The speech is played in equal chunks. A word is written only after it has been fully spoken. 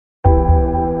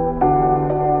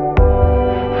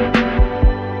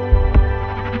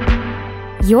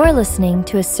You're listening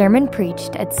to a sermon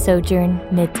preached at Sojourn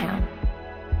Midtown.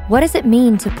 What does it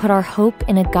mean to put our hope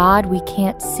in a God we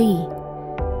can't see?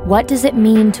 What does it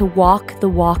mean to walk the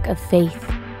walk of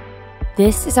faith?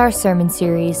 This is our sermon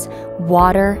series,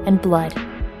 Water and Blood,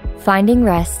 Finding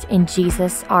Rest in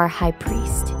Jesus, our High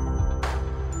Priest.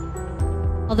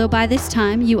 Although by this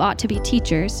time you ought to be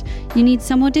teachers, you need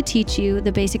someone to teach you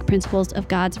the basic principles of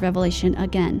God's revelation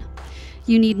again.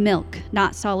 You need milk,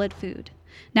 not solid food.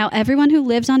 Now everyone who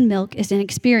lives on milk is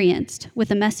inexperienced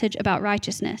with a message about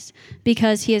righteousness,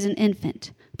 because he is an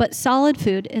infant. But solid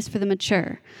food is for the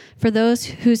mature, for those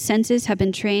whose senses have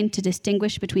been trained to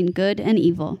distinguish between good and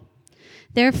evil.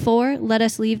 Therefore, let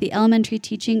us leave the elementary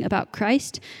teaching about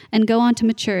Christ and go on to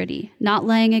maturity, not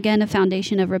laying again a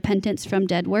foundation of repentance from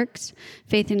dead works,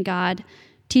 faith in God,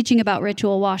 teaching about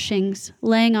ritual washings,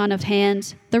 laying on of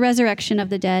hands, the resurrection of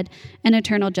the dead, and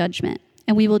eternal judgment.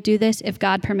 And we will do this if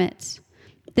God permits.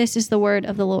 This is the word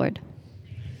of the Lord.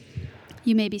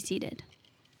 You may be seated.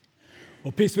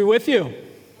 Well, peace be with you.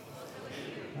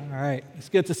 All right, it's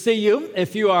good to see you.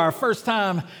 If you are a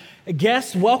first-time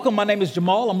guest, welcome. My name is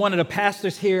Jamaal. I'm one of the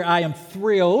pastors here. I am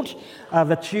thrilled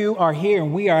that you are here,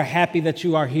 and we are happy that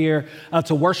you are here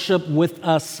to worship with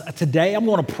us today. I'm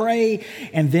going to pray,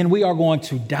 and then we are going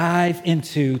to dive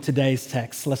into today's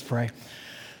text. Let's pray.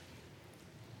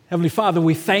 Heavenly Father,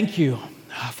 we thank you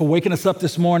for waking us up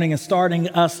this morning and starting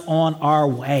us on our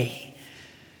way.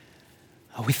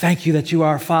 We thank you that you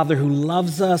are a Father who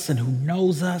loves us and who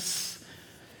knows us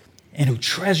and who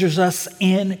treasures us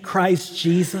in Christ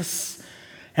Jesus.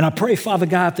 And I pray, Father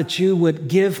God, that you would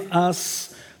give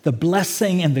us the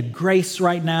blessing and the grace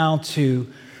right now to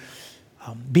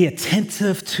be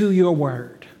attentive to your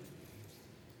word,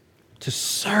 to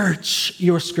search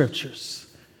your scriptures,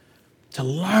 to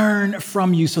learn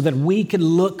from you so that we can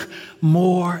look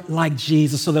more like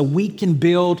Jesus, so that we can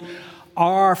build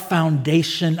our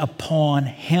foundation upon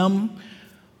him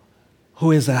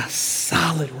who is a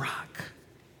solid rock.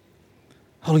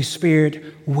 Holy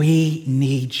Spirit, we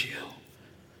need you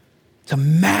to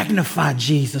magnify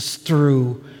Jesus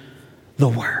through the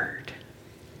word.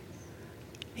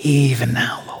 Even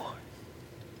now, Lord.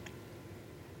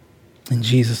 In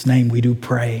Jesus' name we do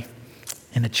pray.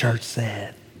 And the church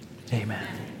said, amen.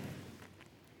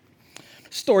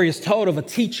 The story is told of a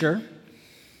teacher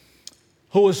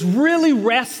who was really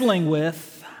wrestling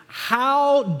with,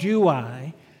 how do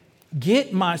I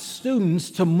get my students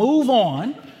to move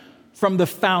on from the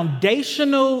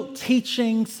foundational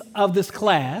teachings of this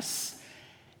class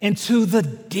into the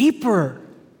deeper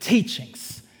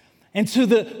teachings, into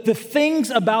the things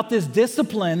about this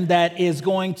discipline that is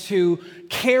going to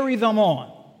carry them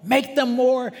on, make them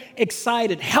more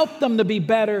excited, help them to be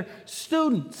better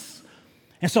students.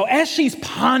 And so as she's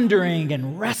pondering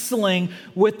and wrestling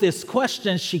with this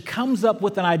question, she comes up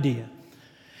with an idea.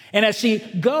 And as she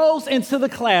goes into the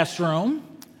classroom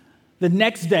the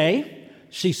next day,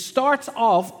 she starts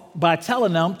off by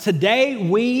telling them, today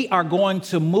we are going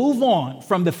to move on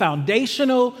from the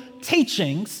foundational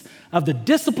teachings of the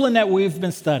discipline that we've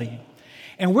been studying.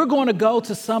 And we're going to go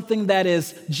to something that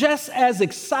is just as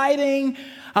exciting,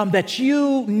 that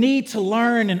you need to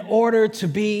learn in order to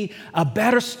be a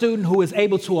better student who is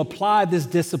able to apply this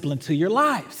discipline to your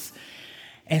lives.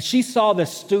 And she saw that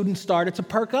students started to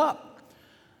perk up.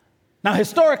 Now,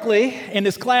 historically, in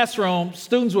this classroom,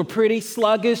 students were pretty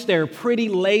sluggish. They were pretty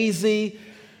lazy.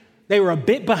 They were a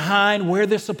bit behind where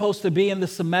they're supposed to be in the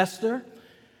semester.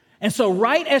 And so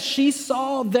right as she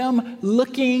saw them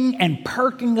looking and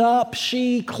perking up,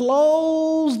 she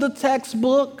closed the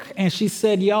textbook and she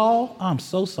said, y'all, I'm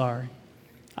so sorry.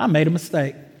 I made a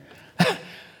mistake.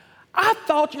 I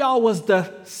thought y'all was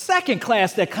the second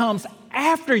class that comes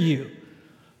after you.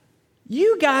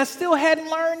 You guys still hadn't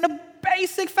learned the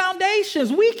basic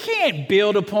foundations. We can't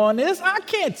build upon this. I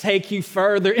can't take you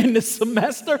further in this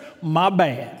semester. My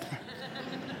bad.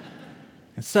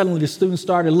 And suddenly the students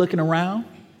started looking around.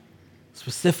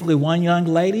 Specifically, one young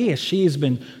lady, as she has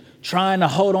been trying to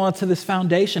hold on to this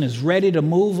foundation, is ready to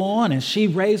move on. And she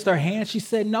raised her hand. She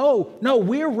said, no,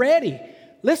 we're ready.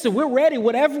 Listen, we're ready.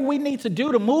 Whatever we need to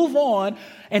do to move on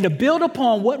and to build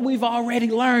upon what we've already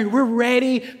learned, we're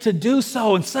ready to do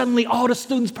so. And suddenly all the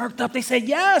students perked up. They said,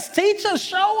 yes, teach us,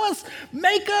 show us,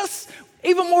 make us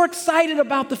even more excited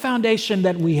about the foundation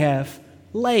that we have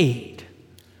laid.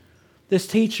 This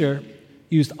teacher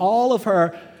used all of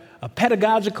her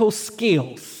pedagogical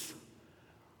skills,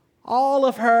 all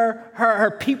of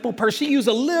her people person. She used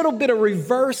a little bit of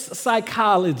reverse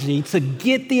psychology to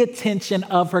get the attention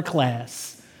of her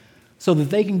class so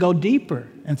that they can go deeper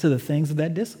into the things of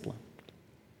that discipline.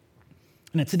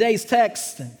 And in today's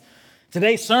text,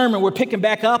 Today's sermon, we're picking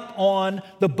back up on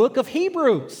the book of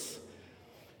Hebrews.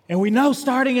 And we know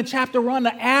starting in chapter 1,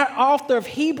 the author of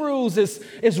Hebrews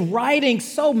is writing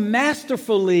so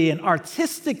masterfully and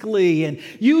artistically and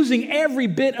using every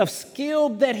bit of skill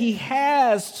that he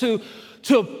has to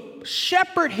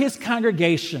shepherd his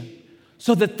congregation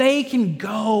so that they can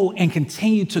go and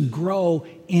continue to grow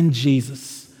in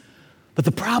Jesus. But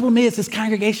the problem is his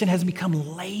congregation has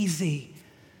become lazy.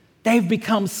 They've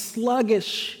become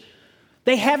sluggish.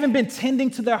 They haven't been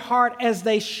tending to their heart as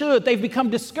they should. They've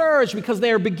become discouraged because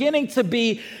they are beginning to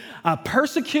be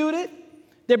persecuted.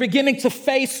 They're beginning to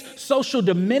face social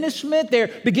diminishment. They're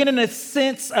beginning to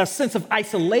sense a sense of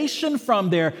isolation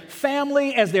from their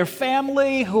family, as their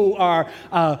family who are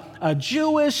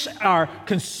Jewish are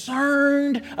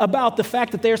concerned about the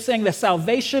fact that they're saying that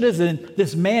salvation is in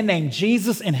this man named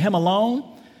Jesus and him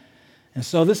alone. And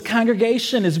so this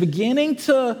congregation is beginning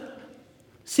to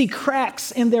see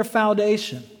cracks in their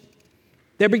foundation.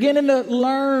 They're beginning to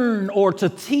learn or to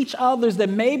teach others that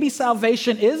maybe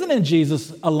salvation isn't in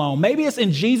Jesus alone. Maybe it's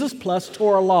in Jesus plus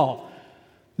Torah law.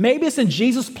 Maybe it's in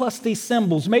Jesus plus these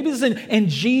symbols. Maybe it's in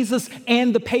Jesus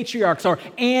and the patriarchs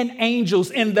and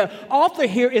angels. And the author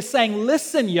here is saying,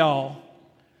 listen, y'all,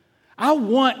 I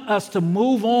want us to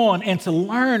move on and to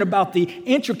learn about the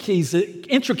intricacies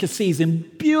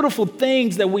and beautiful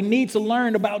things that we need to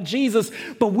learn about Jesus,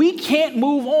 but we can't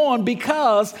move on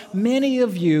because many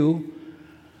of you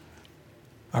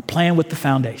are playing with the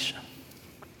foundation.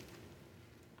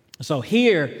 So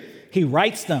here he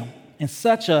writes them in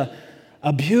such a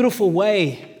beautiful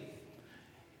way.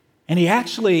 And he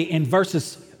actually, in chapter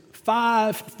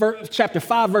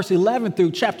 5, verse 11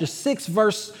 through chapter 6,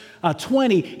 verse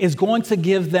 20, is going to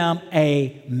give them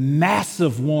a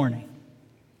massive warning.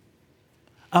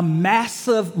 A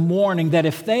massive warning that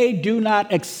if they do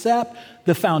not accept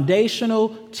the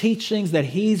foundational teachings that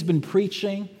he's been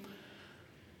preaching,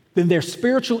 then their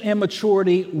spiritual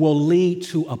immaturity will lead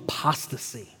to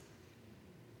apostasy.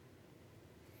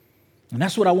 And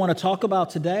that's what I want to talk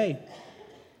about today.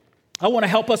 I want to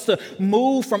help us to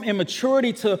move from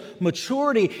immaturity to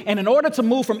maturity. And in order to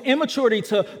move from immaturity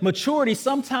to maturity,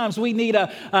 sometimes we need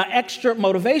a extra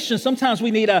motivation. Sometimes we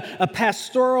need a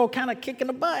pastoral kind of kick in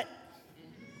the butt.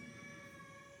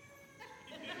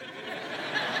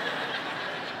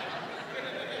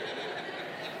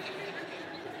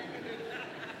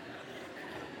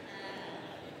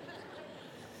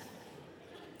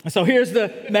 And so here's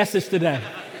the message today.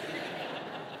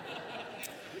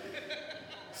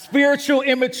 Spiritual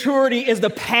immaturity is the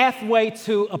pathway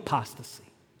to apostasy.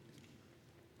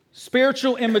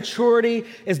 Spiritual immaturity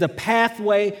is the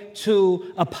pathway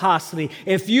to apostasy.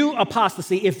 If you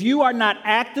are not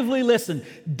actively,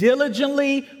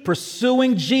 diligently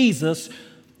pursuing Jesus,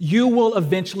 you will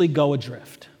eventually go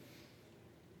adrift.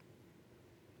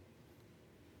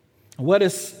 What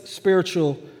is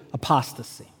spiritual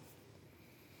apostasy?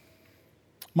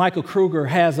 Michael Kruger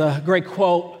has a great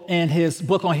quote in his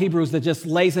book on Hebrews that just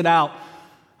lays it out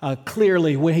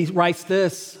clearly when he writes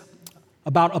this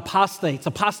about apostates.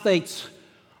 Apostates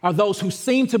are those who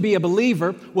seem to be a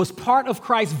believer, was part of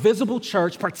Christ's visible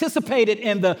church, participated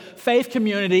in the faith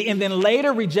community, and then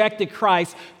later rejected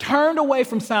Christ, turned away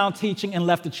from sound teaching, and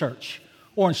left the church.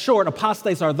 Or in short,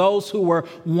 apostates are those who were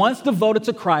once devoted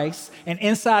to Christ and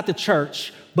inside the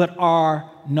church, but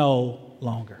are no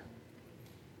longer.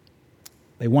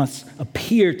 They once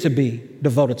appeared to be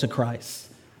devoted to Christ,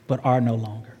 but are no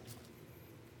longer.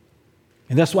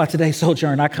 And that's why today,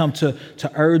 Sojourn, I come to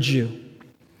urge you.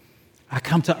 I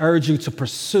come to urge you to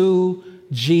pursue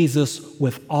Jesus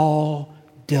with all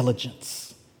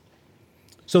diligence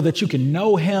so that you can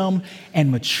know him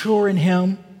and mature in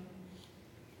him,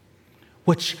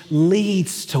 which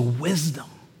leads to wisdom.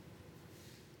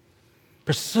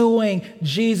 Pursuing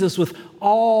Jesus with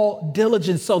all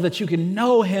diligence so that you can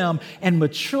know him and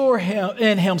mature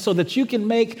in him so that you can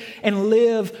make and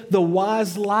live the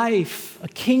wise life, a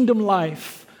kingdom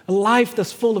life, a life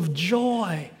that's full of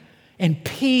joy and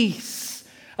peace,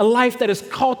 a life that is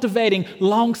cultivating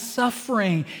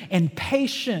long-suffering and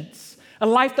patience, a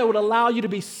life that would allow you to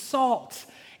be salt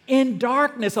in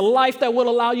darkness, a life that will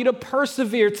allow you to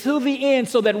persevere to the end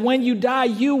so that when you die,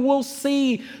 you will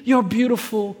see your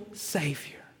beautiful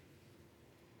Savior.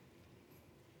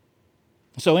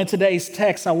 So in today's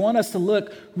text, I want us to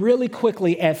look really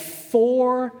quickly at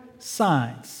 4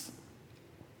 signs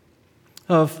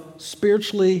of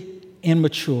spiritually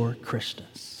immature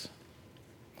Christians.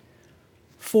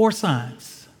 4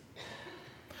 signs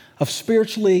of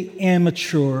spiritually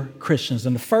immature Christians.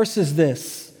 And the first is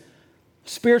this.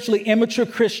 Spiritually immature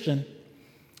Christian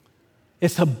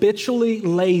is habitually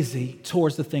lazy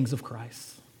towards the things of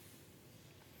Christ.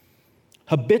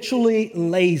 habitually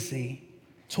lazy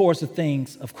towards the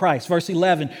things of Christ. Verse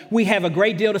 11, we have a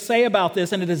great deal to say about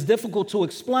this, and it is difficult to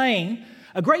explain.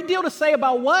 A great deal to say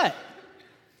about what?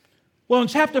 Well, in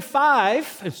chapter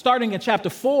 5, and starting in chapter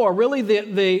 4, really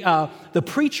the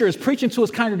preacher is preaching to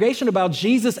his congregation about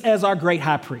Jesus as our great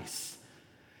high priest.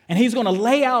 And he's going to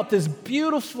lay out this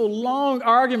beautiful, long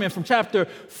argument from chapter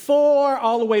 4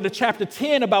 all the way to chapter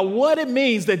 10 about what it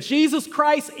means that Jesus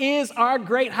Christ is our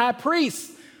great high priest.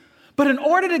 But in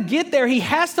order to get there, he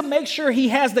has to make sure he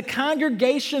has the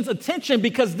congregation's attention,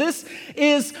 because this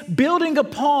is building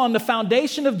upon the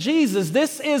foundation of Jesus.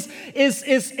 This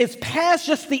is past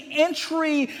just the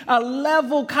entry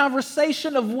level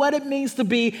conversation of what it means to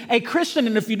be a Christian.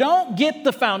 And if you don't get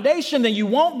the foundation, then you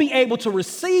won't be able to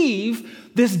receive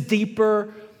this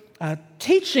deeper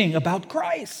teaching about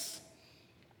Christ.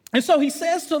 And so he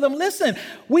says to them, listen,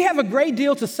 we have a great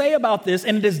deal to say about this,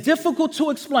 and it is difficult to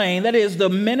explain. That is the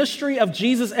ministry of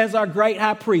Jesus as our great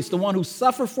high priest, the one who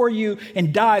suffered for you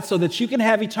and died so that you can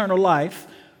have eternal life,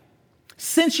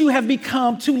 since you have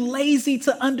become too lazy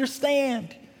to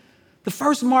understand. The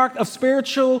first mark of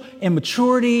spiritual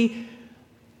immaturity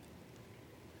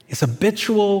is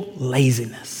habitual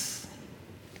laziness,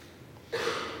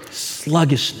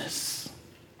 sluggishness.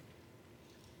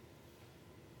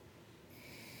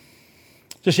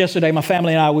 Just yesterday, my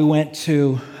family and I, we went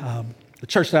to the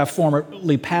church that I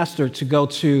formerly pastored to go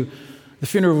to the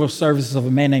funeral services of a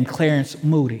man named Clarence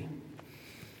Moody.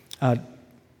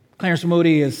 Clarence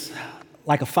Moody is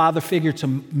like a father figure to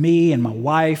me and my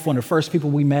wife, one of the first people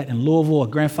we met in Louisville, a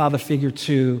grandfather figure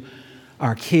to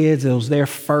our kids. It was their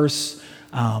first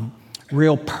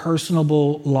real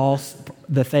personable loss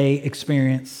that they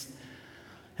experienced.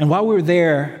 And while we were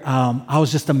there, I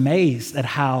was just amazed at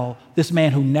how this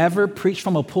man who never preached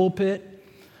from a pulpit,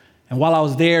 and while I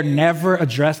was there, never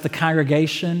addressed the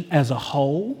congregation as a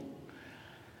whole,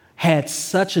 had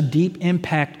such a deep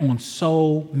impact on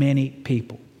so many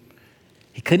people.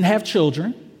 He couldn't have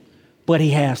children, but he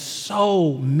has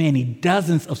so many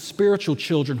dozens of spiritual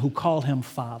children who call him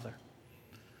father.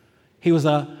 He was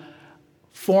a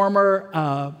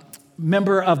former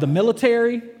member of the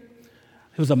military.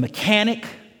 He was a mechanic.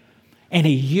 And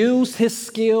he used his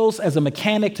skills as a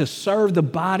mechanic to serve the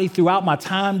body throughout my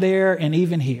time there and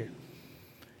even here.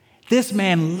 This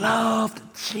man loved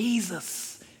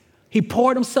Jesus. He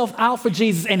poured himself out for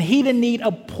Jesus, and he didn't need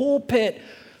a pulpit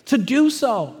to do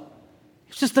so.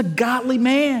 He's just a godly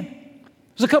man.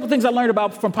 There's a couple things I learned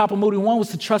about from Papa Moody. One was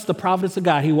to trust the providence of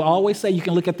God. He will always say you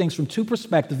can look at things from two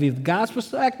perspectives, either God's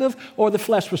perspective or the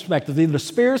flesh perspective, either the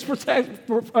Spirit's perspective,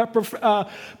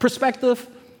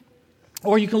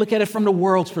 or you can look at it from the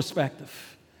world's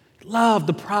perspective. Love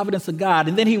the providence of God.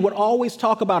 And then he would always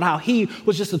talk about how he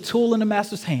was just a tool in the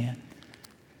master's hand.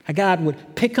 How God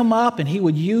would pick him up and he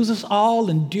would use us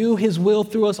all and do his will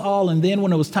through us all. And then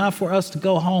when it was time for us to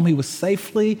go home, he would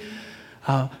safely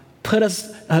put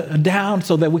us down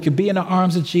so that we could be in the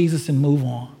arms of Jesus and move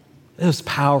on. It was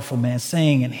powerful, man,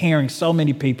 seeing and hearing so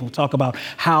many people talk about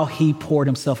how he poured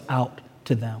himself out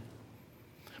to them.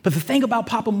 But the thing about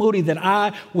Papa Moody that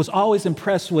I was always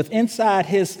impressed with, inside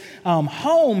his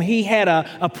home, he had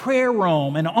a prayer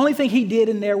room. And the only thing he did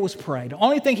in there was pray. The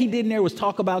only thing he did in there was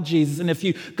talk about Jesus. And if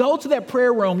you go to that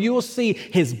prayer room, you will see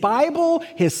his Bible,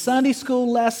 his Sunday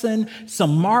school lesson,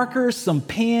 some markers, some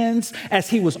pens, as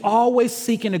he was always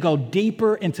seeking to go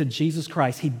deeper into Jesus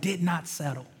Christ. He did not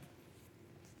settle.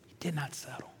 He did not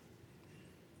settle.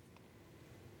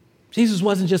 Jesus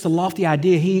wasn't just a lofty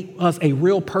idea. He was a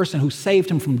real person who saved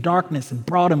him from darkness and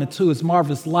brought him into his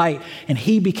marvelous light, and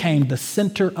he became the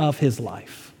center of his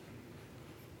life.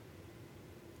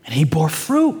 And he bore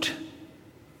fruit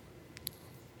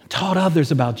and taught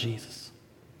others about Jesus.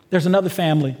 There's another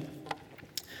family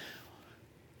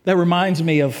that reminds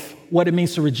me of what it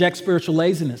means to reject spiritual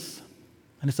laziness,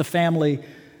 and it's a family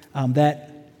that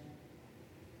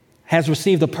has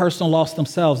received a personal loss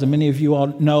themselves. And many of you all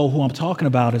know who I'm talking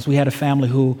about, as we had a family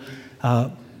who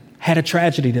had a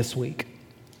tragedy this week.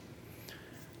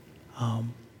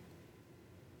 And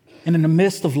in the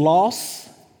midst of loss,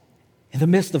 in the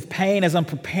midst of pain, as I'm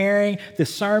preparing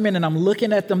this sermon and I'm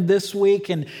looking at them this week,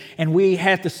 and we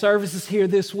had the services here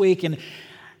this week, and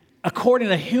according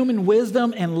to human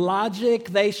wisdom and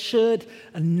logic, they should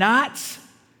not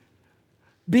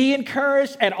be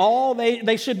encouraged at all.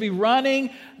 They should be running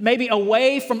maybe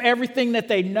away from everything that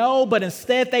they know, but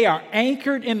instead they are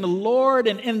anchored in the Lord,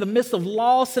 and in the midst of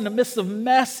loss, in the midst of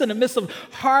mess, in the midst of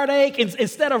heartache,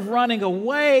 instead of running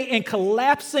away and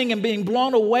collapsing and being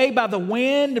blown away by the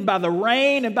wind and by the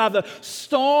rain and by the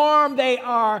storm, they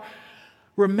are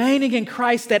Remaining in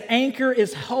Christ, that anchor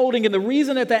is holding. And the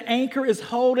reason that anchor is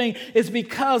holding is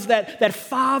because that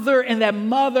father and that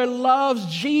mother loves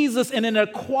Jesus. And in the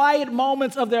quiet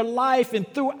moments of their life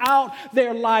and throughout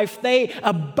their life, they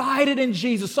abided in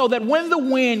Jesus so that when the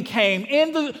wind came,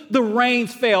 and the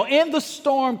rains fell, and the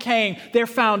storm came, their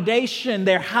foundation,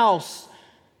 their house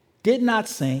did not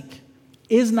sink,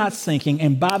 is not sinking,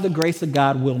 and by the grace of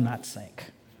God will not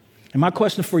sink. And my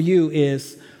question for you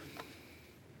is,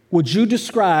 would you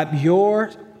describe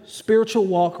your spiritual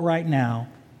walk right now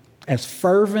as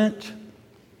fervent,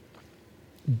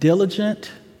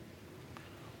 diligent,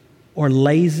 or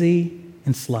lazy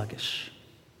and sluggish?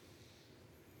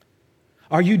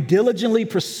 Are you diligently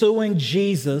pursuing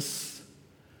Jesus,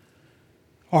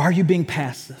 or are you being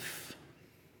passive?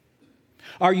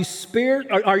 Are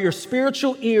your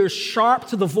spiritual ears sharp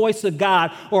to the voice of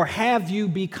God, or have you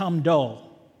become dull?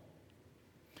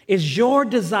 Is your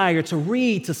desire to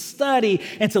read, to study,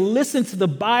 and to listen to the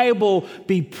Bible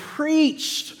be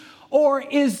preached, or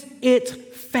is it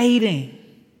fading?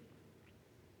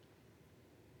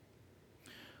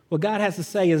 What God has to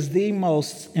say is the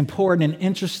most important and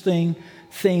interesting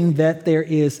thing that there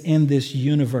is in this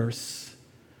universe.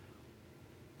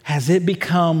 Has it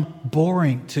become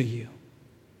boring to you?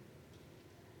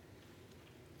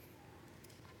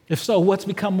 If so, what's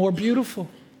become more beautiful?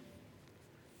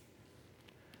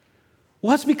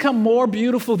 What's become more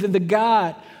beautiful than the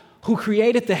God who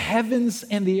created the heavens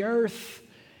and the earth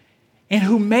and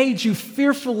who made you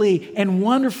fearfully and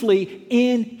wonderfully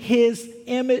in his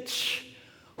image,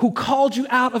 who called you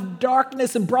out of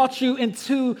darkness and brought you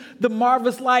into the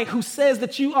marvelous light, who says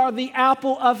that you are the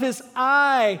apple of his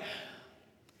eye,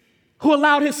 who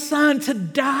allowed his son to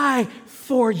die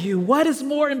for you? What is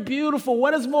more beautiful?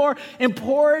 What is more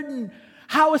important?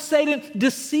 How is Satan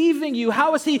deceiving you?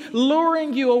 How is he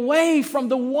luring you away from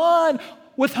the one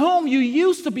with whom you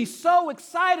used to be so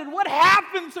excited? What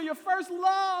happened to your first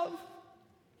love?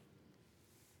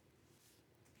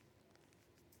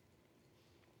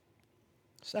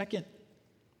 Second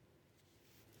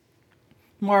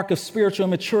mark of spiritual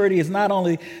maturity is not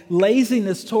only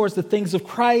laziness towards the things of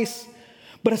Christ,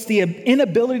 but it's the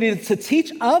inability to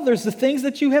teach others the things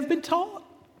that you have been taught.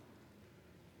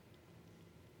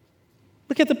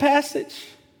 Look at the passage.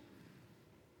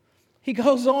 He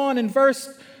goes on in verse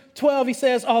 12, he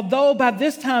says, although by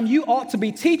this time you ought to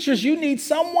be teachers, you need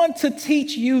someone to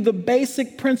teach you the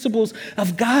basic principles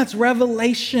of God's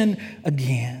revelation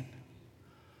again.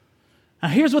 Now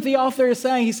here's what the author is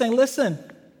saying. He's saying, listen,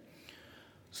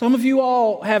 some of you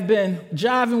all have been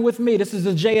jiving with me. This is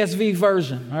the JSV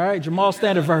version, all right? Jamaal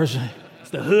Standard version. It's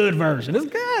the hood version. It's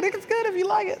good. It's good if you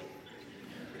like it.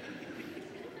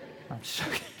 I'm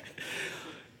joking.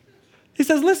 He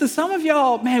says, listen, some of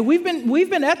y'all, man, we've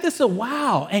been at this a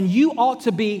while, and you ought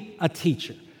to be a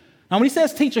teacher. Now, when he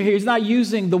says teacher here, he's not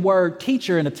using the word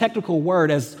teacher in a technical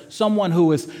word as someone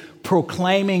who is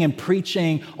proclaiming and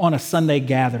preaching on a Sunday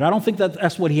gathered. I don't think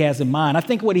that's what he has in mind. I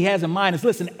think what he has in mind is,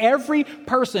 listen, every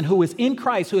person who is in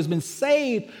Christ, who has been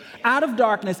saved out of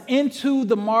darkness into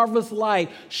the marvelous light,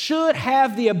 should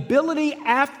have the ability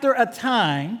after a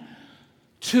time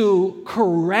to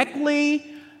correctly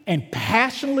and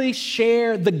passionately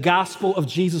share the gospel of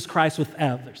Jesus Christ with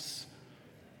others.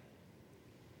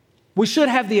 We should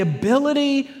have the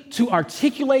ability to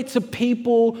articulate to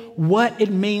people what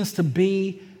it means to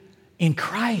be in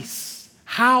Christ,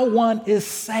 how one is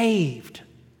saved.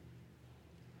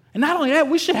 And not only that,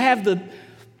 we should have the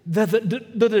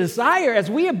desire as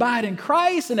we abide in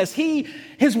Christ and as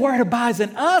his word abides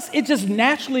in us, it just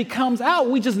naturally comes out.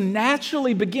 We just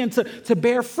naturally begin to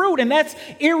bear fruit, and that's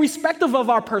irrespective of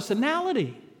our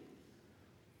personality.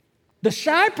 The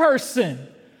shy person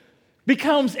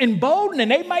becomes emboldened,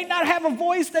 and they might not have a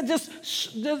voice that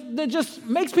just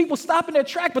makes people stop in their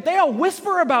track, but they'll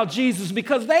whisper about Jesus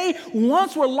because they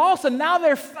once were lost and now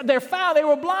they're found. They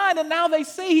were blind and now they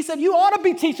see. He said, you ought to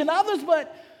be teaching others,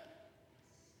 but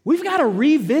we've got to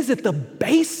revisit the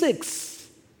basics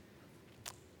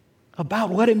about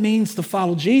what it means to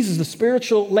follow Jesus. The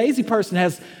spiritual lazy person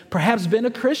has perhaps been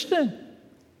a Christian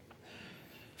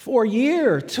for a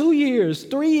year, 2 years,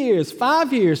 3 years,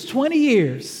 5 years, 20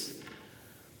 years,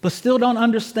 but still don't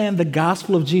understand the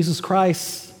gospel of Jesus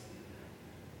Christ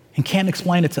and can't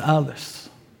explain it to others.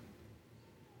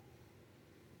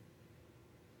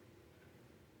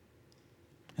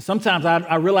 And sometimes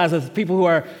I realize that people who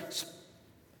are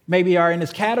maybe are in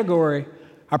this category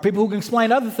are people who can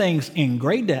explain other things in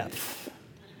great depth.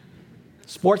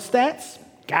 Sports stats,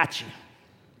 got you.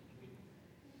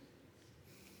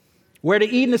 Where to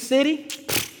eat in the city,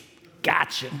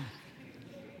 got you.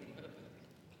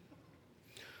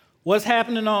 What's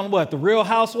happening on what? The Real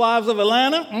Housewives of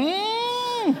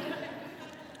Atlanta?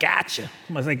 Gotcha.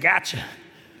 Somebody say gotcha.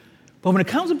 But when it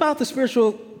comes about the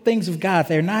spiritual things of God,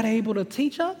 they're not able to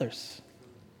teach others.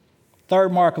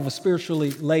 Third mark of a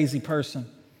spiritually lazy person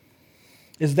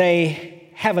is they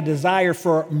have a desire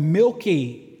for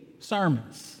milky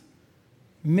sermons,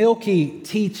 milky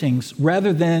teachings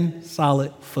rather than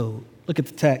solid food. Look at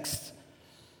the text.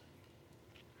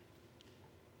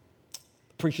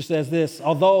 Preacher says this,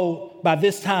 although by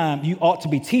this time you ought to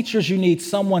be teachers, you need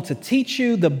someone to teach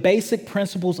you the basic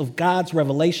principles of God's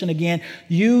revelation again.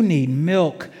 You need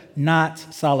milk, not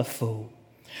solid food.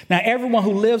 Now, everyone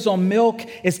who lives on milk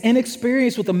is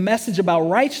inexperienced with the message about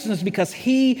righteousness because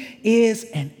he is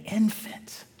an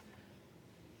infant.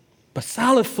 But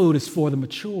solid food is for the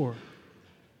mature.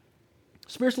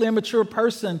 Spiritually immature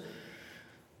person,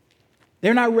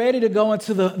 they're not ready to go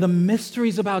into the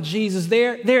mysteries about Jesus.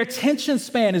 Their attention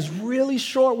span is really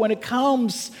short when it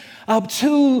comes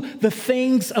to the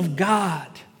things of God.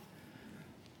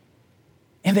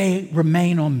 And they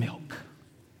remain on milk.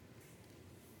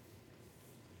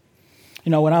 You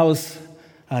know, when I was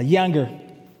younger,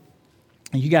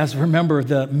 and you guys remember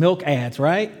the milk ads,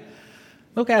 right?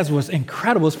 Milk ads was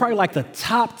incredible. It's probably like the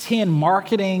top 10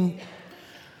 marketing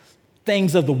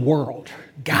things of the world.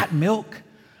 Got milk?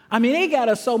 I mean, it got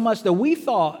us so much that we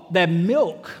thought that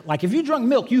milk, like if you drank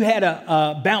milk, you had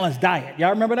a balanced diet. Y'all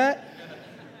remember that?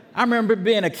 I remember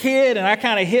being a kid and I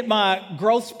kind of hit my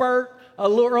growth spurt a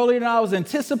little earlier than I was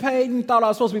anticipating. Thought I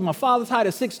was supposed to be my father's height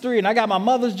at 6'3", and I got my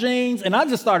mother's genes, and I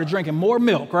just started drinking more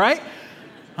milk, right?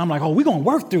 I'm like, oh, we're going to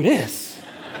work through this.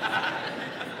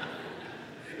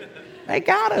 They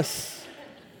got us.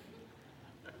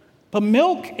 But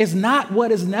milk is not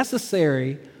what is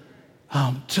necessary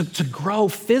to grow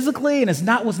physically, and it's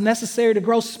not what's necessary to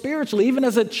grow spiritually. Even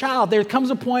as a child, there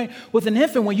comes a point with an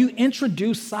infant when you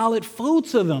introduce solid food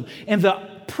to them. And the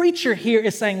preacher here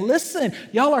is saying, listen,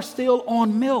 y'all are still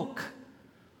on milk.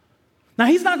 Now,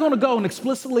 he's not going to go and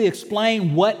explicitly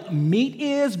explain what meat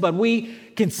is, but we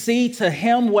can see to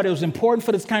him what it was important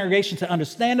for this congregation to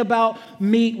understand about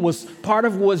meat was part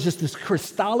of was just this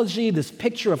Christology, this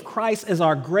picture of Christ as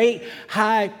our great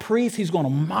high priest. He's going to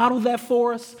model that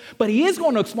for us, but he is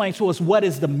going to explain to us what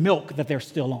is the milk that they're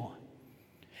still on.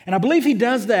 And I believe he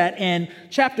does that in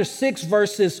chapter 6,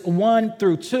 verses 1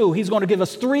 through 2. He's going to give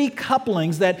us 3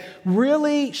 couplings that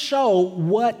really show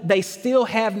what they still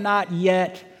have not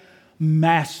yet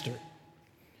mastered.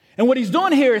 And what he's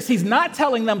doing here is he's not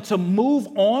telling them to move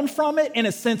on from it in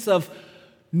a sense of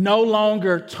no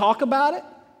longer talk about it,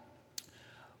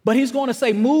 but he's going to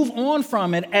say move on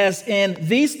from it as in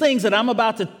these things that I'm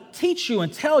about to teach you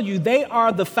and tell you, they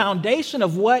are the foundation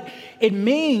of what it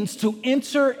means to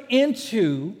enter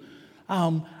into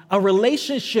a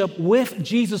relationship with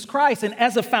Jesus Christ. And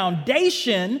as a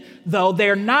foundation, though,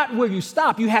 they're not where you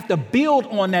stop. You have to build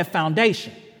on that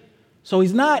foundation. So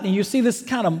he's not, and you see this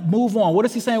kind of move on. What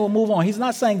is he saying? Well, move on. He's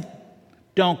not saying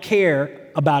don't care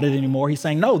about it anymore. He's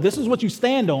saying, no, this is what you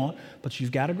stand on, but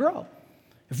you've got to grow.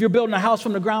 If you're building a house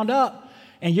from the ground up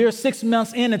and you're 6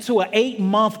 months into an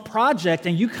 8-month project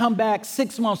and you come back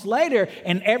 6 months later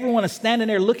and everyone is standing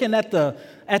there looking at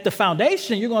the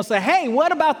foundation, you're going to say, hey,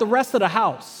 what about the rest of the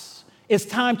house? It's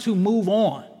time to move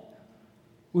on.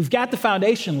 We've got the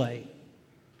foundation laid.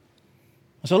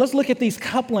 So let's look at these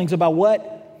couplings about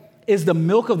what is the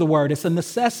milk of the word. It's a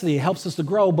necessity. It helps us to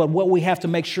grow, but what we have to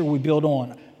make sure we build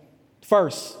on.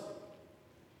 First,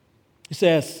 he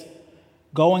says,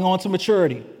 going on to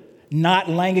maturity, not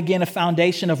laying again a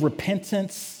foundation of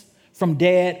repentance from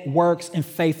dead works and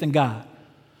faith in God.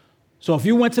 So if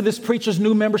you went to this preacher's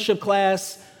new membership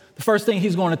class, the first thing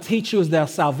he's going to teach you is that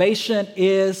salvation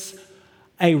is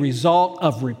a result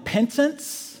of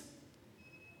repentance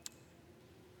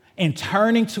and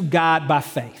turning to God by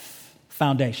faith.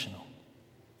 Foundational.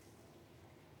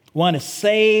 One is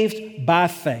saved by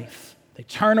faith. They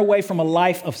turn away from a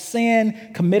life of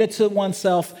sin, committed to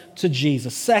oneself to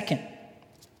Jesus. Second,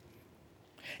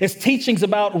 it's teachings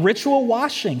about ritual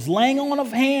washings, laying on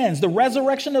of hands, the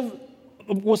resurrection of,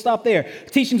 we'll stop there.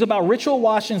 Teachings about ritual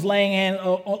washings, laying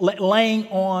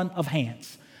on of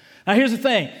hands. Now here's the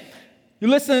thing. You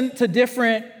listen to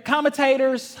different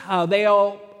commentators, they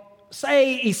all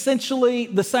say essentially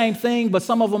the same thing, but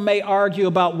some of them may argue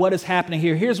about what is happening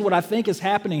here. Here's what I think is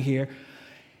happening here.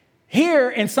 Here,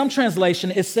 in some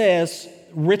translation, it says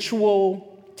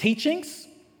ritual teachings,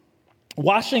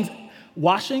 washings,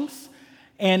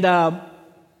 and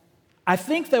I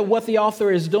think that what the author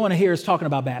is doing here is talking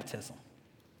about baptism.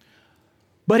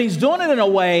 But he's doing it in a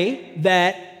way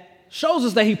that shows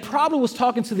us that he probably was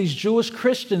talking to these Jewish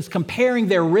Christians, comparing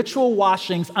their ritual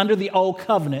washings under the old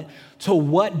covenant to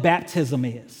what baptism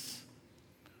is.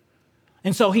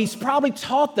 And so he's probably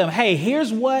taught them, hey,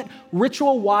 here's what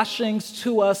ritual washings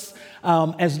to us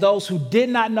as those who did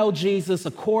not know Jesus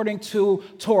according to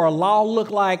Torah law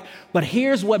look like, but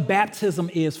here's what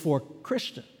baptism is for a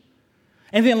Christian.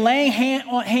 And then laying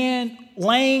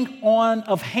on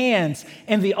of hands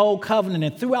in the Old Covenant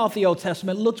and throughout the Old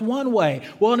Testament looked one way.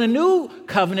 Well, in the New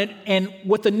Covenant and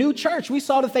with the new church, we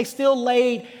saw that they still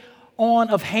laid on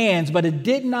of hands, but it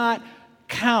did not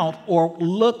count or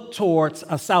look towards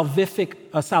a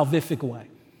salvific way.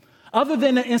 Other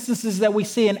than the instances that we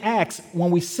see in Acts,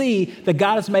 when we see that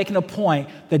God is making a point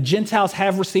that Gentiles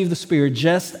have received the Spirit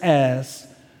just as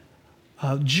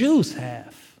Jews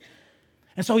have.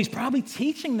 And so he's probably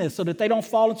teaching this so that they don't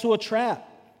fall into a trap.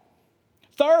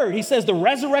 Third, he says the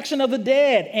resurrection of the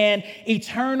dead and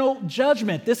eternal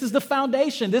judgment. This is the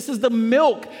foundation. This is the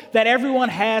milk that everyone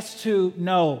has to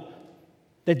know,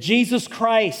 that Jesus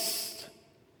Christ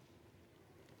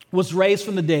was raised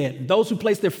from the dead. Those who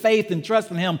place their faith and trust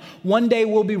in him one day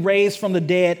will be raised from the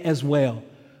dead as well.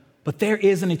 But there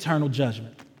is an eternal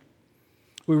judgment.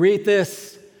 We read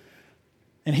this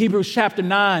in Hebrews chapter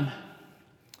 9,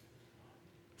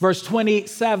 verse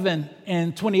 27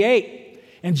 and 28.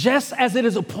 And just as it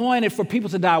is appointed for people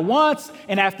to die once,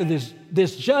 and after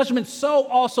this judgment, so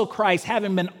also Christ,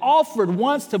 having been offered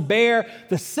once to bear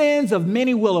the sins of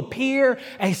many, will appear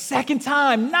a second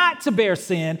time, not to bear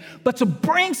sin, but to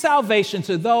bring salvation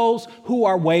to those who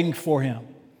are waiting for him.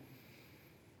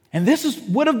 And this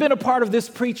would have been a part of this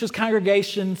preacher's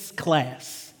congregation's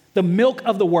class, the milk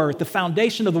of the word, the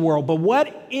foundation of the world. But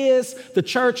what is the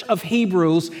church of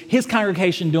Hebrews, his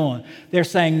congregation, doing? They're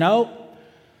saying, no,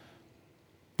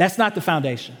 that's not the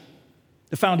foundation.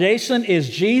 The foundation is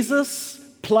Jesus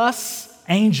plus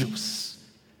angels,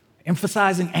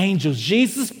 emphasizing angels.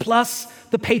 Jesus plus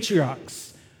the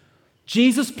patriarchs.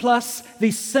 Jesus plus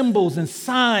these symbols and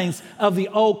signs of the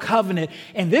old covenant.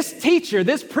 And this teacher,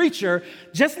 this preacher,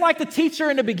 just like the teacher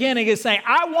in the beginning, is saying,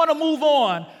 I want to move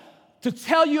on to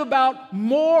tell you about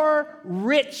more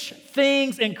rich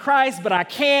things in Christ, but I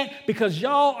can't because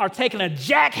y'all are taking a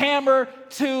jackhammer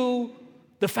to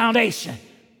the foundation.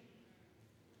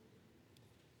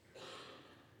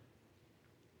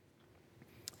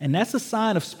 And that's a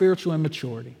sign of spiritual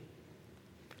immaturity.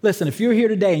 Listen, if you're here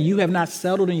today and you have not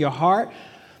settled in your heart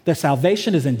that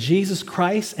salvation is in Jesus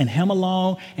Christ and him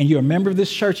alone, and you're a member of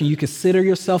this church and you consider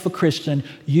yourself a Christian,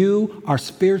 you are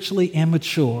spiritually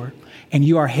immature and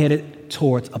you are headed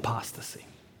towards apostasy.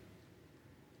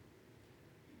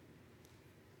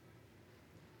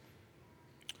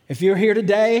 If you're here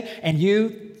today and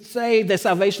you say that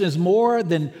salvation is more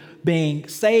than being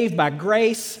saved by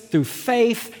grace through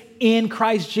faith in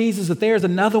Christ Jesus, that there's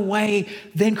another way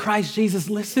than Christ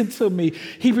Jesus, listen to me.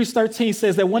 Hebrews 13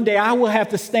 says that one day I will have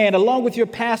to stand along with your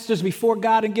pastors before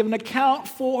God and give an account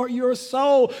for your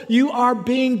soul. You are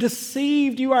being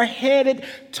deceived. You are headed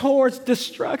towards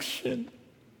destruction.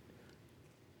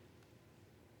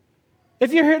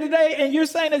 If you're here today and you're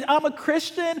saying that I'm a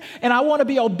Christian and I want to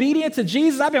be obedient to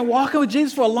Jesus, I've been walking with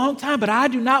Jesus for a long time, but I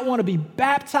do not want to be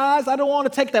baptized. I don't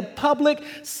want to take that public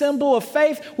symbol of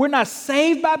faith. We're not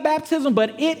saved by baptism,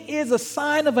 but it is a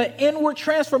sign of an inward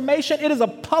transformation. It is a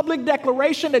public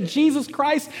declaration that Jesus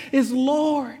Christ is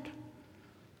Lord.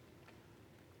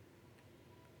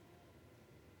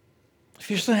 If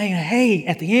you're saying, hey,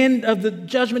 at the end of the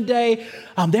judgment day,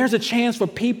 there's a chance for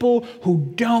people who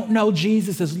don't know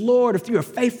Jesus as Lord. If you're a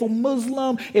faithful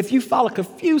Muslim, if you follow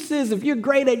Confucius, if you're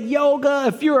great at yoga,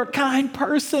 if you're a kind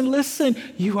person, listen,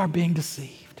 you are being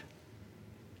deceived.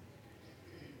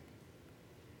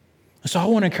 So I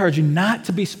want to encourage you not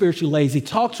to be spiritually lazy.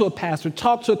 Talk to a pastor,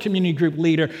 talk to a community group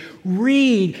leader,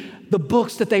 read the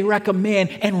books that they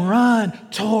recommend, and run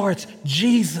towards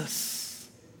Jesus.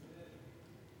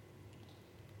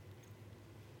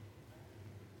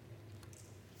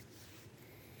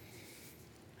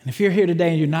 And if you're here today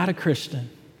and you're not a Christian,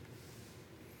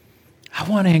 I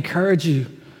want to encourage you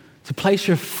to place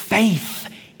your faith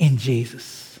in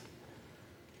Jesus.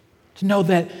 To know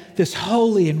that this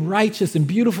holy and righteous and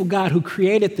beautiful God who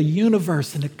created the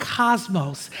universe and the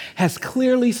cosmos has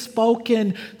clearly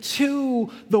spoken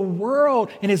to the world.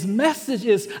 And his message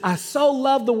is, I so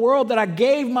love the world that I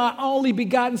gave my only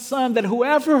begotten son, that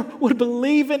whoever would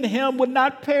believe in him would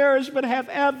not perish but have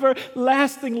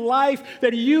everlasting life.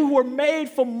 That you were made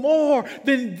for more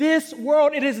than this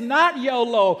world. It is not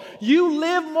YOLO. You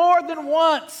live more than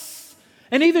once.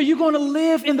 And either you're going to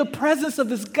live in the presence of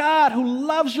this God who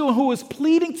loves you and who is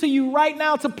pleading to you right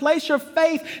now to place your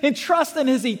faith and trust in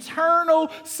his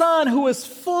eternal Son who is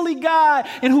fully God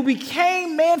and who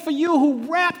became man for you,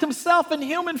 who wrapped himself in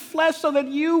human flesh so that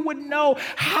you would know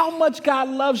how much God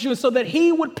loves you and so that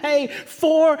he would pay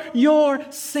for your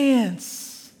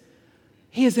sins.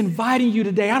 He is inviting you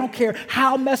today. I don't care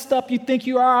how messed up you think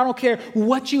you are. I don't care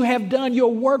what you have done.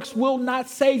 Your works will not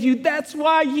save you. That's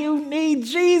why you need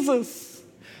Jesus.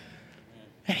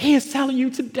 And he is telling you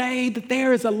today that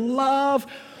there is a love,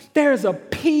 there is a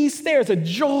peace, there is a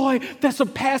joy that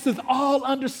surpasses all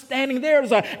understanding. There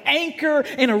is an anchor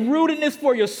and a rootedness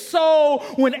for your soul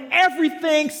when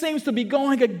everything seems to be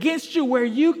going against you, where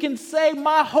you can say,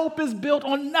 my hope is built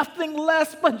on nothing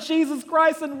less but Jesus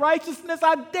Christ and righteousness.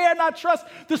 I dare not trust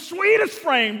the sweetest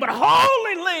frame, but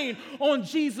wholly lean on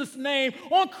Jesus' name.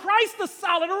 On Christ the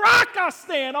solid rock I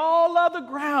stand, all other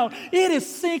ground, it is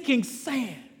sinking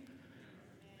sand.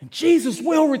 And Jesus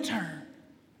will return.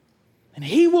 And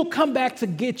he will come back to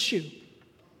get you.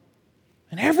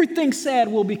 And everything said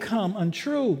will become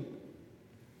untrue.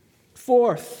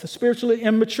 Fourth, the spiritually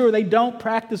immature, they don't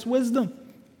practice wisdom.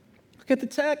 Look at the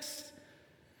text.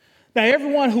 Now,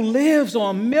 everyone who lives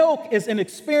on milk is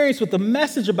inexperienced with the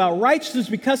message about righteousness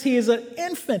because he is an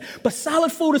infant. But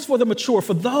solid food is for the mature,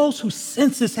 for those whose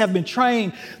senses have been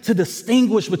trained to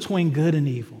distinguish between good and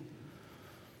evil.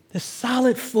 This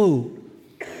solid food,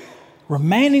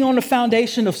 remaining on the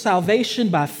foundation of salvation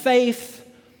by faith,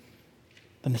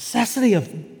 the necessity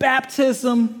of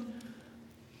baptism,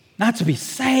 not to be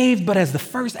saved, but as the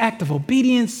first act of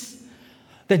obedience,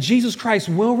 that Jesus Christ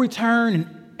will return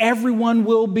and everyone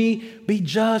will be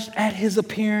judged at his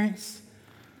appearance.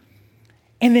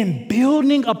 And then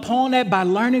building upon that by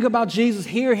learning about Jesus,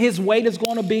 here his weight is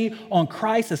going to be on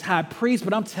Christ as high priest,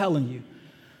 but I'm telling you,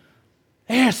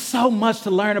 there's so much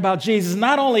to learn about Jesus.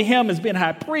 Not only him as being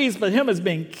high priest, but him as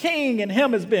being king and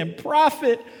him as being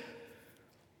prophet.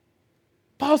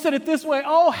 Paul said it this way,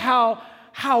 oh,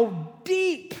 how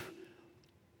deep,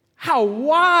 how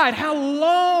wide, how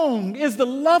long is the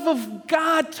love of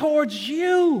God towards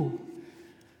you?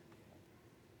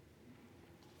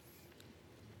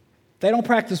 They don't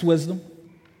practice wisdom.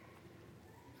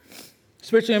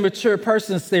 Spiritually immature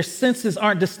persons, their senses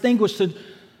aren't distinguished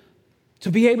to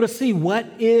be able to see what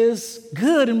is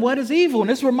good and what is evil. And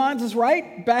this reminds us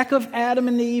right back of Adam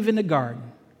and Eve in the garden,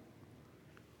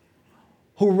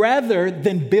 who rather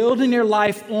than building their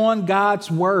life on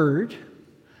God's word,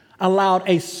 allowed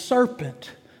a serpent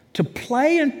to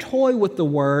play and toy with the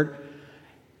word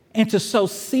and to sow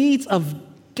seeds of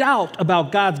doubt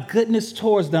about God's goodness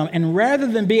towards them. And rather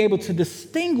than be able to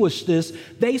distinguish this,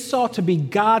 they sought to be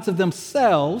gods of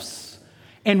themselves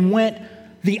and went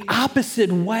the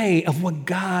opposite way of what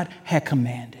God had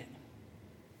commanded.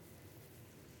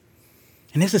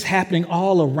 And this is happening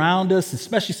all around us,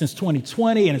 especially since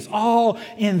 2020, and it's all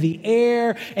in the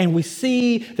air. And we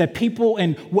see that people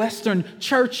in Western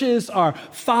churches are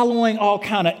following all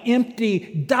kind of empty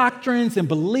doctrines and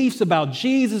beliefs about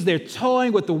Jesus. They're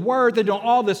toying with the word. They're doing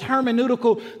all this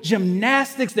hermeneutical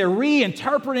gymnastics. They're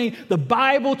reinterpreting the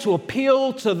Bible to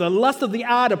appeal to the lust of the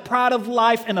eye, the pride of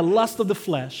life, and the lust of the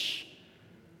flesh.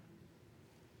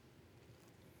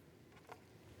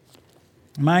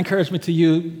 My encouragement to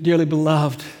you, dearly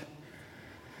beloved,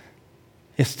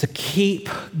 is to keep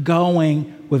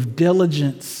going with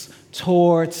diligence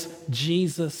towards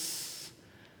Jesus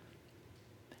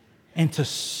and to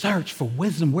search for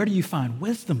wisdom. Where do you find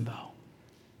wisdom, though?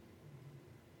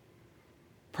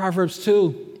 Proverbs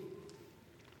 2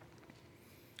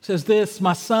 says this,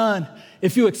 my son,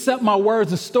 if you accept my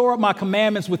words and store up my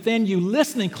commandments within you,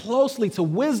 listening closely to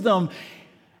wisdom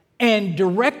and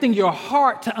directing your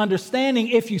heart to understanding,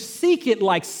 if you seek it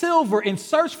like silver and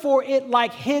search for it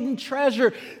like hidden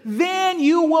treasure, then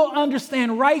you will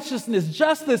understand righteousness,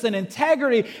 justice, and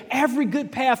integrity, every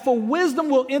good path. For wisdom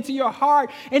will enter your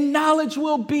heart, and knowledge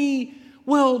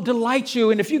will delight you.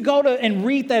 And if you go to and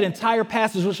read that entire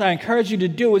passage, which I encourage you to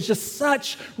do, it's just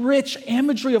such rich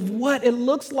imagery of what it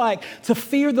looks like to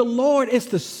fear the Lord. It's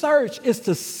to search, it's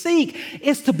to seek,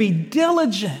 it's to be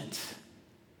diligent.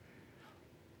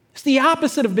 It's the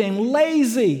opposite of being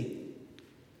lazy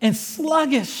and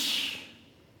sluggish.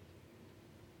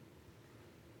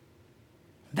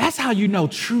 That's how you know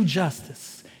true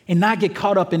justice and not get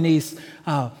caught up in these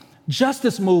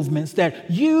justice movements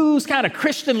that use kind of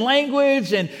Christian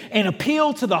language and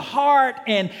appeal to the heart,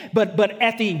 but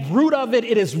at the root of it,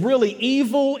 it is really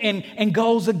evil and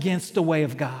goes against the way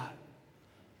of God.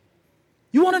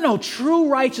 You want to know true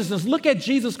righteousness? Look at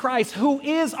Jesus Christ, who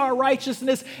is our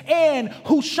righteousness and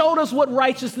who showed us what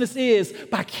righteousness is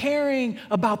by caring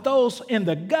about those in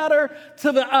the gutter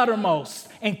to the uttermost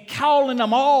and calling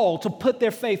them all to put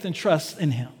their faith and trust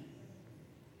in him.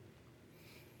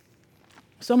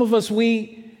 Some of us,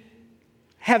 we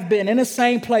have been in the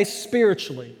same place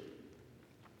spiritually,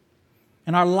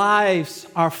 and our lives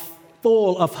are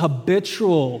full of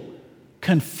habitual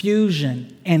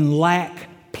confusion and lack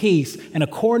peace. And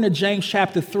according to James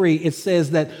chapter 3, it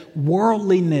says that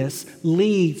worldliness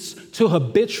leads to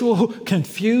habitual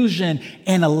confusion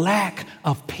and a lack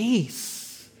of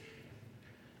peace.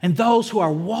 And those who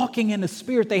are walking in the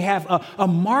Spirit, they have a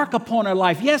mark upon their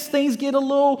life. Yes, things get a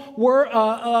little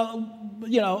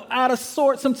out of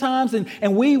sort sometimes,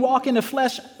 and we walk in the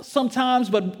flesh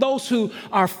sometimes, but those who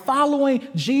are following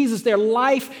Jesus, their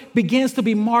life begins to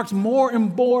be marked more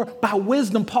and more by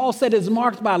wisdom. Paul said it's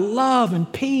marked by love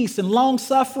and peace and long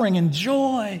suffering and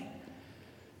joy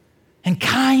and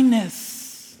kindness.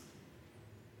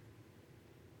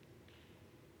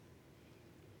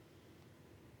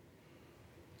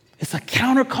 It's a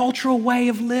countercultural way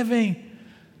of living.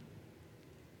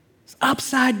 It's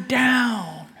upside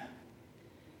down.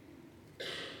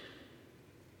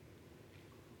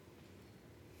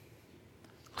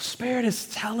 The Spirit is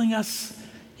telling us,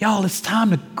 y'all, it's time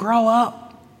to grow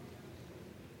up.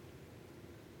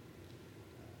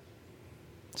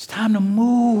 It's time to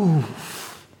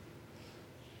move.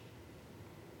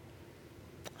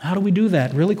 How do we do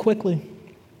that? Really quickly.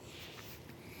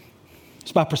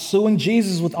 It's by pursuing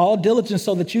Jesus with all diligence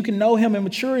so that you can know him and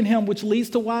mature in him, which leads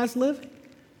to wise living.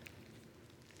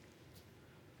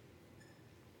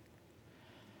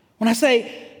 When I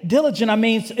say diligent,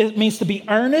 it means to be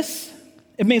earnest.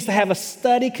 It means to have a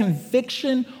study,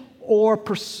 conviction, or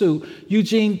pursuit.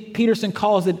 Eugene Peterson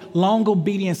calls it long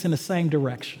obedience in the same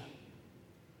direction.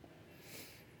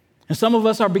 And some of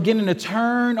us are beginning to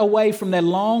turn away from that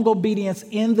long obedience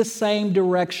in the same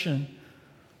direction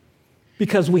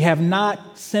because we have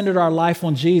not centered our life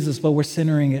on Jesus, but we're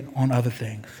centering it on other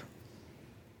things.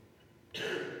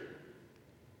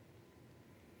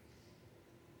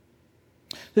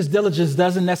 This diligence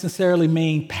doesn't necessarily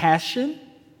mean passion.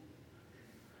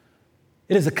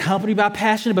 It is accompanied by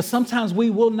passion, but sometimes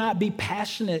we will not be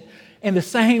passionate in the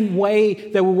same way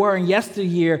that we were in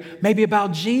yesteryear, maybe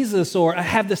about Jesus, or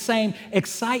have the same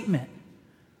excitement.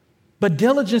 But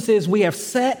diligence is we have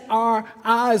set our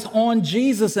eyes on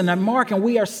Jesus and that mark, and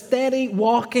we are steady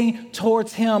walking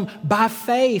towards him by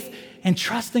faith and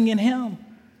trusting in him.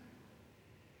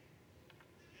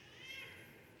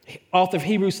 The author of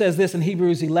Hebrews says this in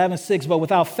Hebrews 11:6, but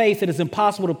without faith it is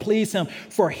impossible to please him,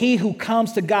 for he who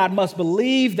comes to God must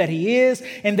believe that he is,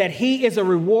 and that he is a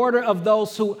rewarder of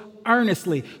those who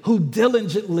earnestly, who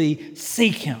diligently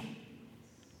seek him.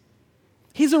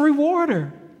 He's a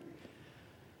rewarder.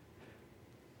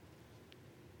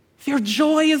 If your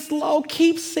joy is low,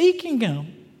 keep seeking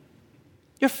him.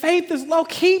 Your faith is low,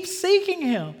 keep seeking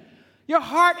him. Your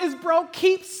heart is broke,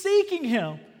 keep seeking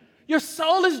him. Your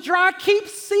soul is dry, keep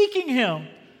seeking him.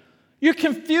 You're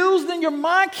confused in your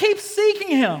mind, keep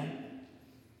seeking him.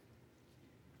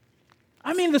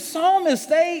 The psalmists,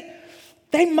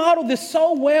 they modeled this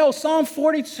so well. Psalm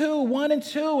 42, 1 and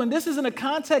 2. And this is in the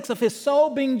context of his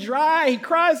soul being dry. He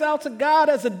cries out to God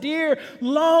as a deer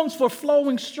longs for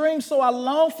flowing streams. So I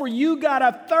long for you, God.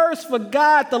 I thirst for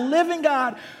God, the living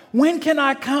God. When can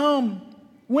I come?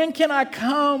 When can I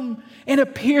come and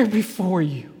appear before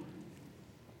you?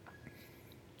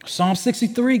 Psalm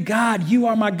 63, God, you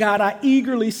are my God. I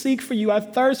eagerly seek for you. I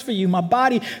thirst for you. My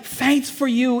body faints for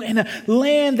you in a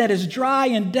land that is dry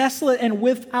and desolate and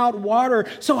without water.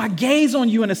 So I gaze on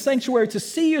you in a sanctuary to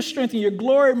see your strength and your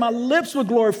glory. My lips will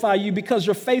glorify you because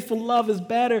your faithful love is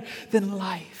better than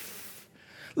life.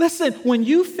 Listen, when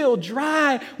you feel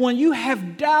dry, when you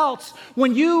have doubts,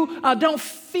 when you don't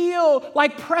feel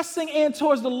like pressing in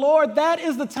towards the Lord, that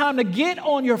is the time to get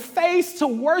on your face, to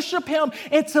worship him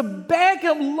and to beg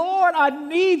him, Lord, I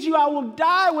need you. I will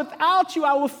die without you.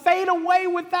 I will fade away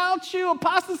without you.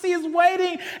 Apostasy is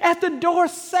waiting at the door.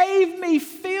 Save me,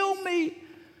 fill me.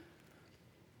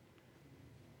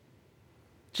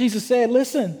 Jesus said,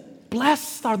 listen,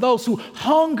 blessed are those who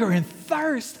hunger and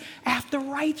thirst after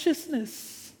righteousness.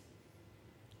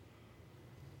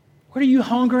 What are you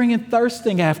hungering and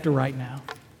thirsting after right now?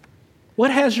 What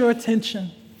has your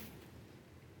attention?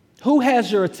 Who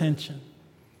has your attention?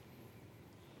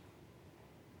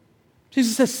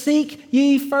 Jesus says, seek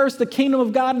ye first the kingdom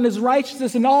of God and his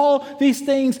righteousness, and all these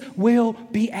things will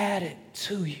be added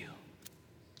to you.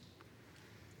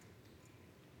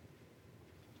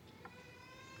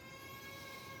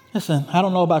 Listen, I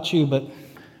don't know about you, but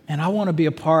and I want to be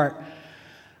a part.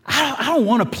 I don't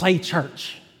want to play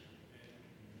church.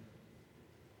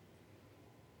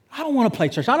 I don't want to play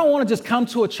church. I don't want to just come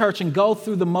to a church and go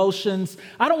through the motions.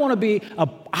 I don't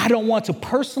want to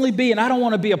personally be, and I don't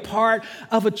want to be a part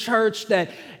of a church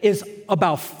that is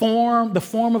about the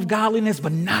form of godliness,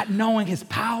 but not knowing his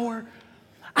power.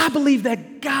 I believe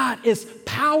that God is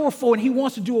powerful and he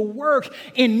wants to do a work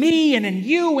in me and in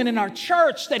you and in our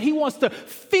church, that he wants to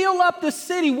fill up the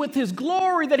city with his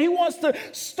glory, that he wants to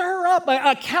stir up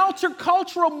a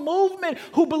countercultural movement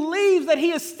who believes that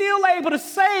he is still able to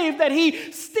save, that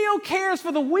he still cares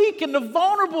for the weak and the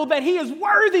vulnerable, that he is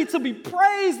worthy to be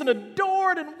praised and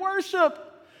adored and worshiped.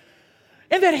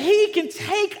 And that he can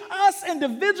take us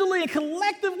individually and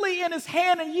collectively in his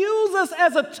hand and use us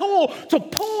as a tool to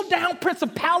pull down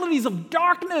principalities of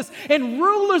darkness and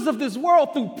rulers of this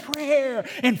world through prayer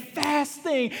and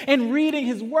fasting and reading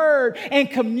his word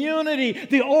and community,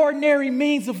 the ordinary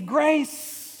means of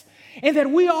grace. And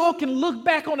that we all can look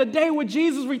back on the day when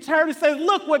Jesus returned and say,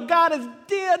 look what God has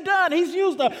done. He's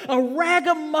used a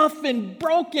ragamuffin,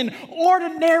 broken,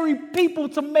 ordinary people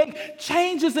to make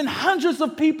changes in hundreds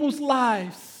of people's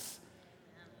lives.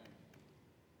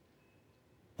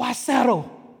 Why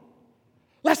settle?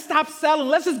 Let's stop settling.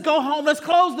 Let's just go home. Let's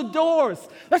close the doors.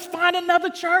 Let's find another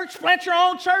church. Plant your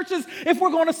own churches. If we're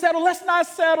going to settle, let's not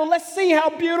settle. Let's see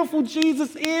how beautiful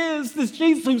Jesus is. This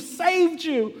Jesus who saved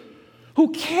you,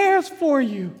 who cares for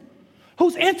you,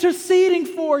 who's interceding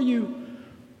for you.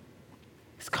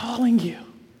 He's calling you,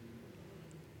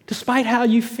 despite how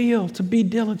you feel, to be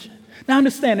diligent. Now,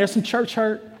 understand, there's some church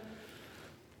hurt.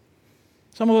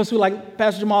 Some of us who like,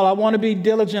 Pastor Jamaal, I want to be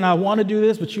diligent, I want to do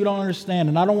this, but you don't understand,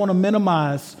 and I don't want to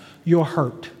minimize your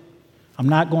hurt. I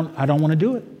don't want to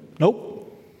do it.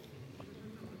 Nope.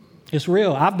 It's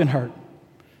real. I've been hurt.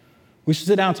 We should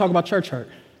sit down and talk about church hurt.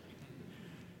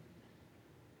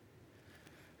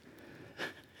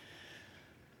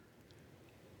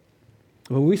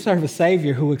 But we serve a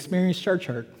Savior who experienced church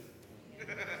hurt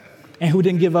and who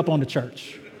didn't give up on the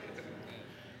church.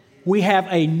 We have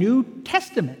a New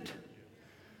Testament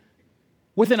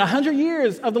within 100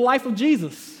 years of the life of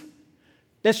Jesus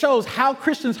that shows how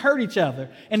Christians hurt each other.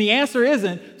 And the answer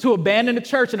isn't to abandon the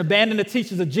church and abandon the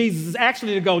teachings of Jesus. It's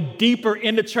actually to go deeper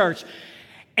in the church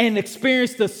and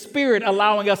experience the Spirit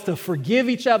allowing us to forgive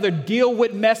each other, deal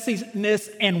with messiness,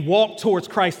 and walk towards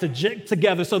Christ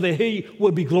together so that he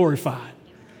would be glorified.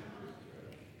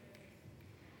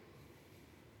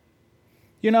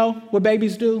 You know what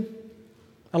babies do?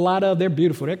 A lot of, they're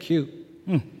beautiful, they're cute.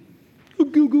 Goo,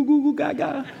 goo, goo, goo,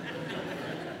 gaga.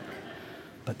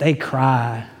 But they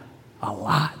cry a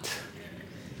lot.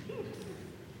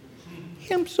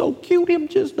 Him so cute, him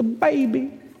just a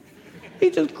baby.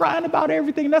 He's just crying about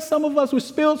everything. That's some of us, we're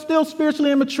still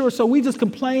spiritually immature, so we just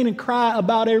complain and cry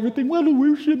about everything. Well, the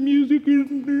worship music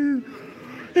isn't there.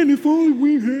 And if only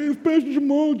we have Pastor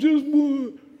Jamaal just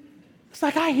would. It's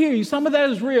like, I hear you. Some of that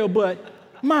is real, but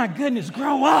my goodness,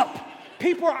 grow up.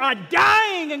 People are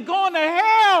dying and going to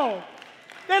hell.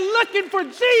 They're looking for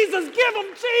Jesus. Give them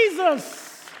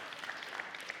Jesus.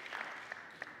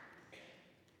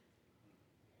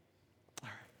 All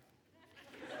right.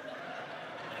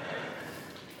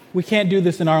 We can't do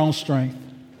this in our own strength.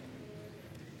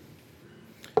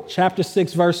 Chapter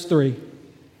 6, verse 3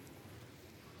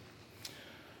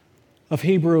 of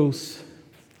Hebrews.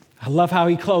 I love how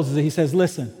he closes it. He says,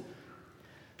 listen,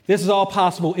 this is all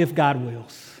possible if God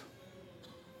wills.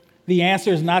 The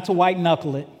answer is not to white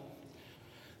knuckle it.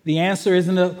 The answer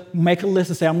isn't to make a list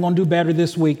and say, I'm going to do better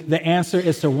this week. The answer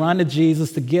is to run to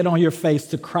Jesus, to get on your face,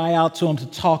 to cry out to him, to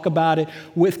talk about it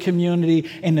with community,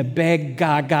 and to beg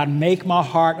God, God, make my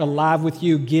heart alive with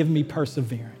you. Give me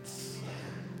perseverance.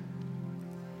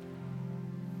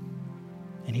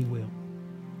 And he will.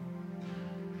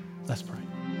 Let's pray.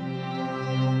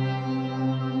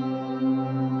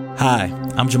 Hi,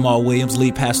 I'm Jamaal Williams,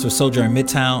 lead pastor of Sojourn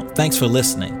Midtown. Thanks for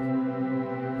listening.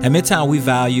 At Midtown, we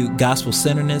value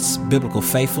gospel-centeredness, biblical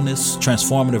faithfulness,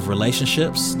 transformative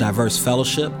relationships, diverse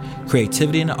fellowship,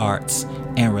 creativity in the arts,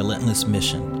 and relentless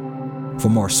mission. For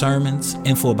more sermons,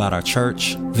 info about our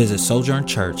church, visit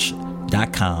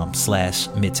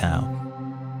sojournchurch.com/Midtown.